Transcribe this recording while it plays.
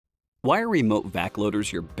Why are remote vac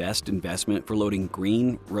loaders your best investment for loading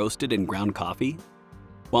green, roasted, and ground coffee?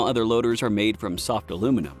 While other loaders are made from soft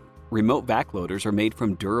aluminum, remote vac loaders are made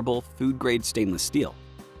from durable, food-grade stainless steel.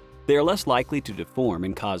 They are less likely to deform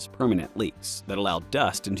and cause permanent leaks that allow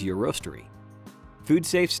dust into your roastery.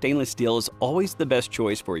 Food-safe stainless steel is always the best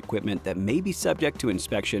choice for equipment that may be subject to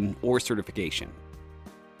inspection or certification.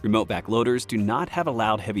 Remote vac loaders do not have a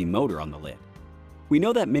loud, heavy motor on the lid. We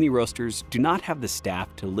know that many roasters do not have the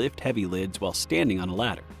staff to lift heavy lids while standing on a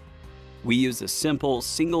ladder. We use a simple,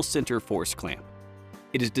 single-center force clamp.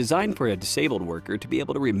 It is designed for a disabled worker to be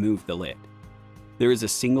able to remove the lid. There is a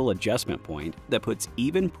single adjustment point that puts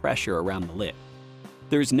even pressure around the lid.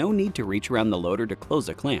 There is no need to reach around the loader to close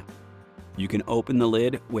a clamp. You can open the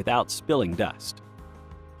lid without spilling dust.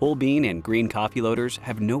 Whole bean and green coffee loaders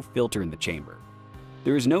have no filter in the chamber.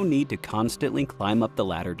 There is no need to constantly climb up the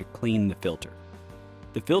ladder to clean the filter.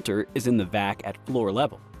 The filter is in the vac at floor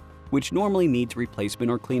level, which normally needs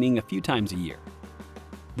replacement or cleaning a few times a year.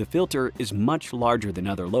 The filter is much larger than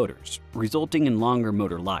other loaders, resulting in longer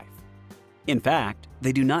motor life. In fact,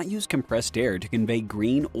 they do not use compressed air to convey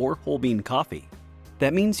green or whole bean coffee.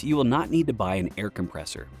 That means you will not need to buy an air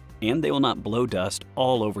compressor, and they will not blow dust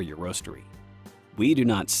all over your roastery. We do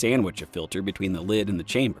not sandwich a filter between the lid and the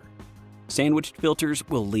chamber. Sandwiched filters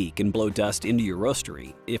will leak and blow dust into your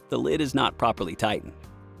roastery if the lid is not properly tightened.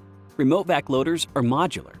 Remote vac loaders are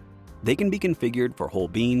modular. They can be configured for whole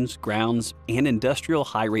beans, grounds, and industrial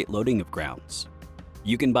high-rate loading of grounds.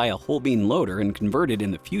 You can buy a whole bean loader and convert it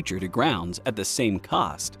in the future to grounds at the same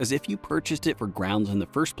cost as if you purchased it for grounds in the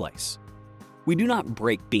first place. We do not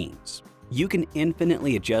break beans. You can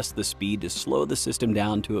infinitely adjust the speed to slow the system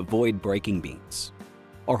down to avoid breaking beans.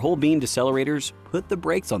 Our whole bean decelerators put the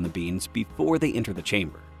brakes on the beans before they enter the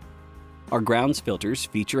chamber. Our grounds filters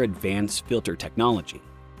feature advanced filter technology.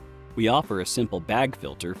 We offer a simple bag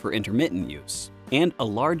filter for intermittent use and a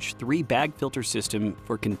large 3-bag filter system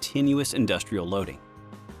for continuous industrial loading.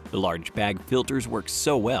 The large bag filters work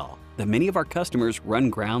so well that many of our customers run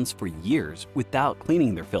grounds for years without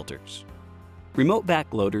cleaning their filters. Remote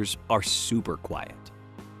vac loaders are super quiet.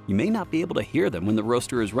 You may not be able to hear them when the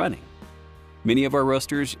roaster is running. Many of our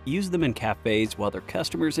roasters use them in cafes while their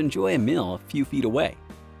customers enjoy a meal a few feet away.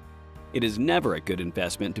 It is never a good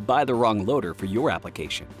investment to buy the wrong loader for your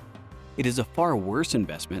application. It is a far worse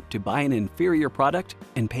investment to buy an inferior product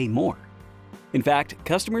and pay more. In fact,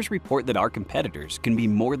 customers report that our competitors can be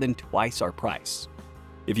more than twice our price.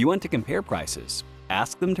 If you want to compare prices,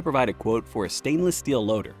 ask them to provide a quote for a stainless steel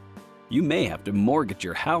loader. You may have to mortgage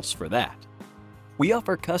your house for that. We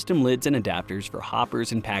offer custom lids and adapters for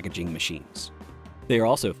hoppers and packaging machines. They are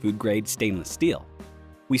also food-grade stainless steel.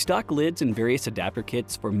 We stock lids and various adapter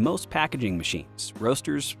kits for most packaging machines,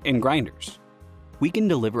 roasters, and grinders. We can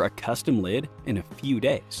deliver a custom lid in a few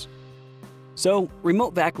days. So,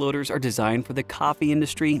 remote vac loaders are designed for the coffee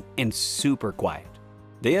industry and super quiet.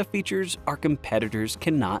 They have features our competitors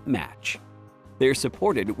cannot match. They are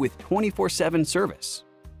supported with 24/7 service.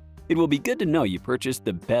 It will be good to know you purchased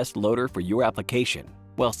the best loader for your application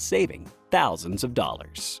while saving thousands of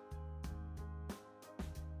dollars.